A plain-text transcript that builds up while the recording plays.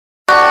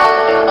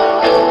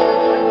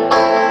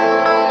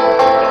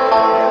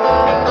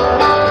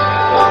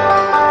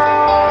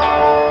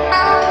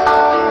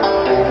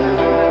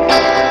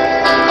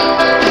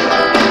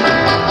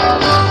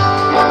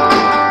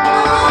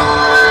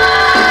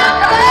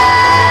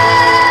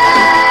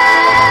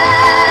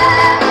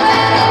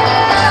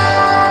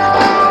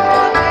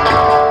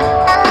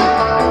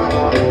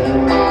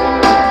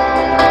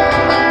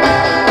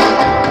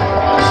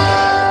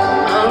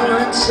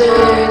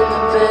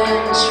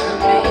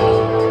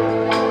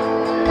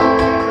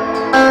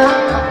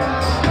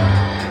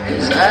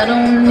I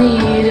don't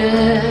need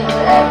it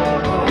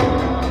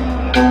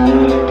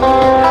anymore.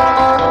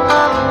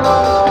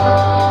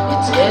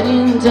 It's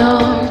getting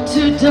dark,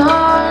 too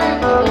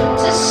dark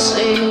to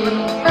see.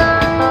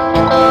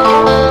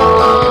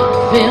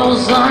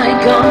 Feels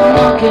like I'm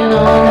knocking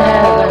on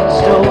heaven's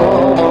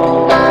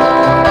door.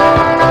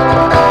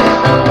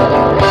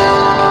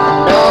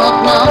 Knock,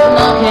 knock,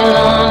 knocking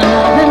on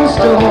heaven's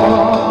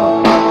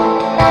door.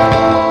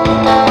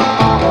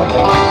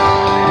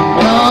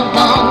 Knock,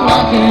 knock,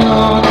 knocking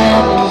on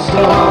heaven's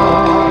door.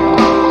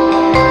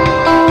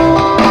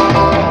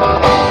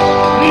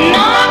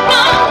 Knock,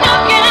 knock,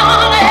 knocking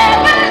on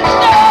heaven's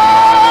door.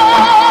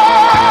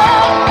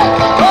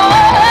 Oh,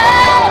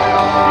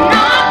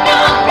 knock,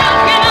 knock,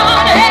 knocking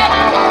on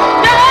heaven's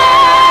door.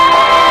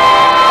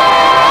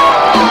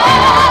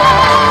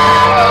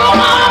 Oh,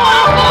 I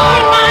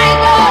put my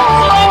guts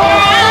to the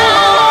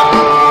ground.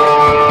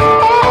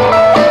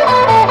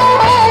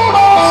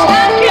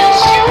 I can't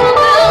shoot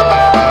them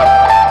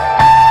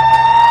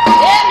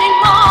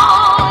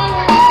anymore.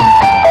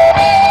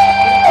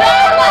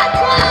 Dark like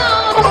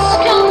clouds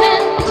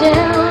coming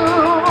down.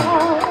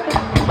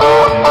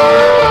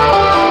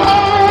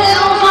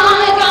 Feels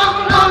like I'm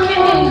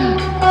knocking on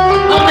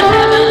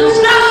heaven's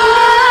door.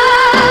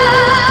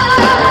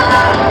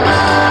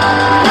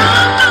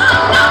 Knock, knock,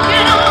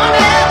 knocking on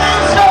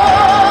heaven's door.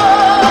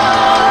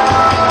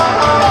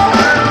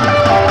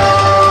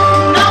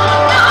 Knock,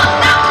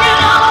 knock, knocking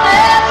on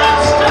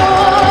heaven's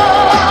door.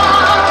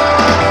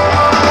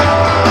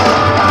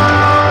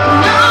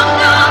 Knock,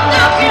 knock,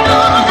 knocking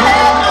on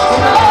heaven's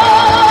door.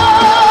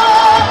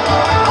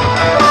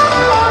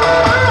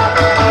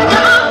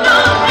 Knock,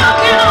 knock,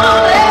 knocking on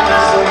heaven's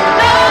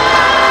door.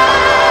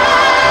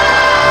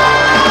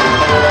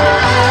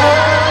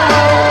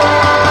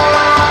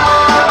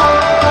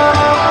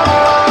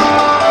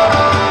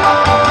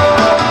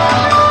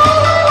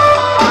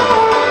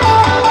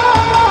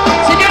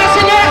 Signore e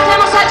signori,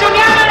 tenemos a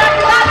Junior a la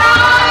guitarra.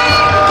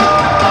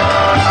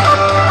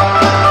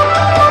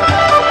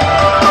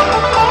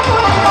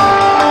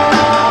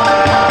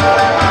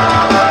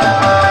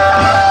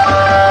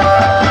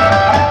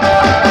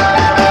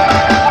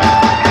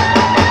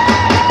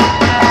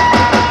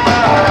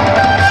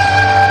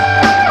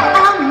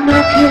 I'm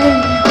knocking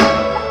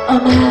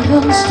on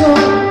heaven's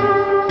door.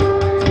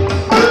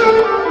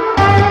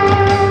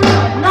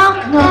 Knock,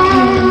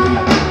 knocking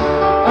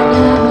on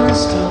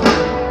heaven's door.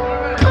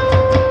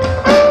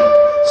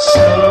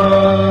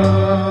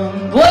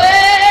 Somewhere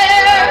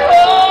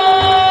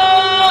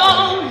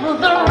over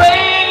the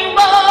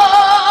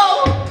rainbow,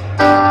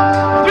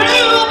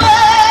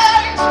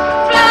 bluebirds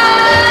fly.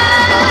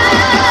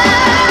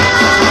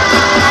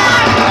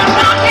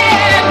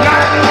 Knocking,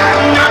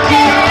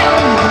 knocking,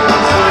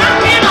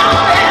 knocking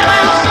on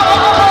heaven's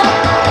door.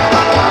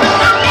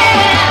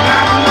 Knocking,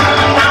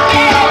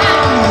 knocking,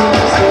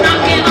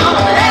 knocking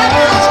on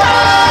heaven's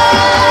door.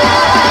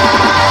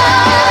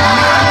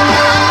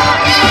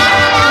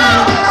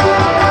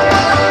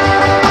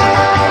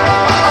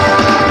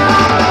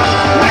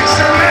 Like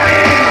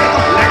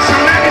so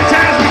many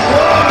times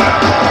before.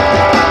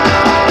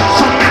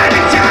 So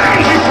many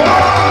times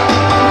before.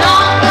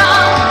 Knock,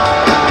 knock,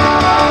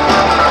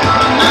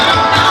 knock,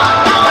 knock,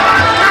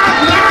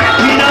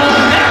 You know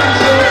heaven's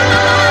door.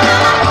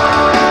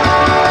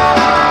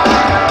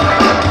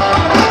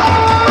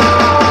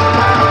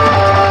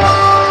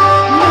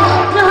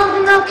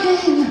 knock, knocking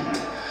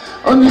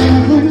on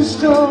heaven's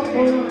door.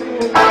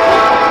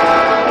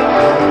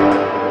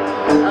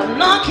 I'm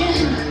knocking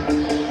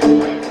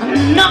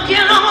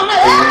on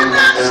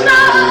heaven's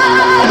door.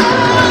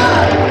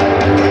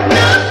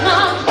 Knock,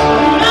 knock,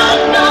 knock,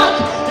 knock,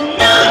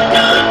 knock,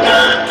 knock,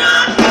 knock,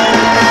 knock.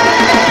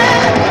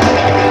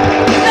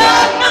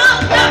 Knock, knock,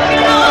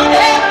 knocking on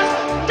heaven's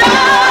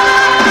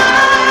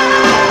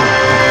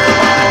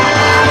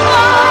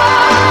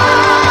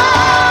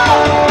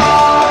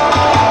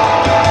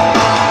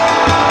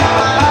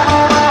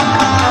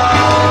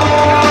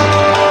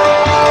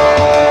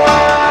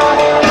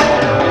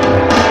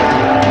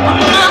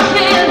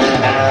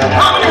I'm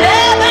knocking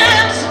on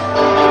heaven's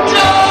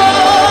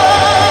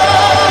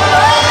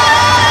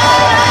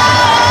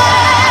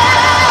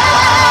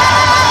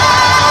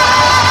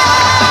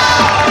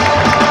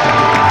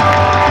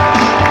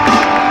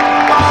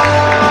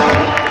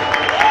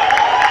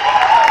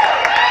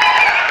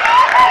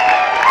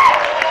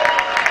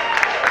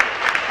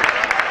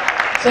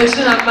Sois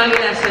unas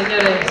máquinas,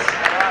 señores.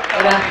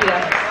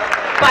 Gracias.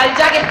 Para el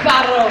Jack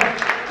Sparrow.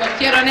 Os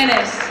quiero,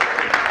 nenes.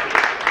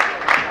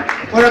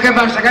 Bueno, ¿qué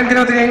pasa? ¿Que antes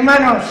no teníais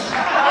manos?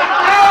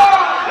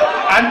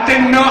 Antes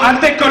no,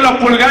 antes con los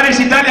pulgares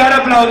y tal, y ahora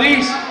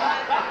aplaudís.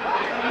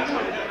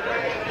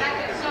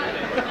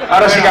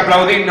 Ahora sí que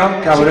aplaudís,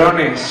 ¿no?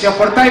 Cabrones. Si os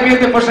portáis bien,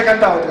 después se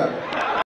canta otra.